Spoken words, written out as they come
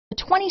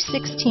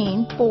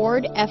2016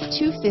 Ford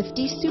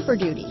F-250 Super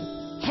Duty.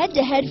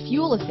 Head-to-head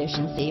fuel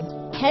efficiency,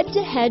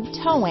 head-to-head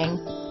towing,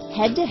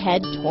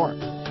 head-to-head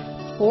torque.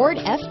 Ford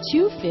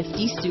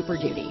F-250 Super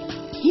Duty.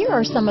 Here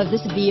are some of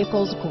this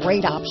vehicle's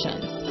great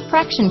options: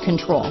 traction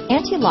control,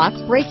 anti-lock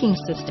braking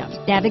system,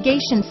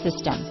 navigation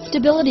system,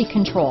 stability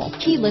control,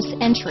 keyless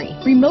entry,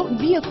 remote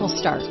vehicle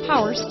start,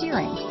 power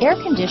steering, air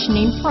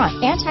conditioning front,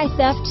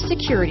 anti-theft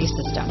security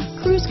system,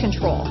 cruise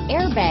control,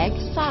 airbag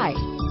side,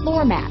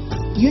 floor mats,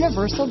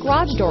 universal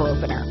garage door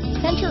opener,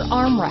 center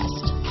armrest,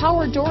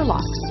 power door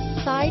locks,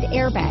 side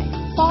airbag,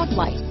 fog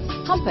lights,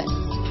 compass,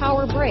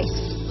 power brakes,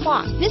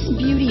 clock. This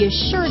beauty is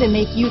sure to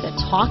make you the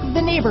talk of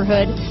the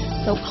neighborhood,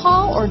 so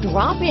call or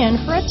drop in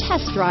for a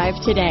test drive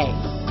today.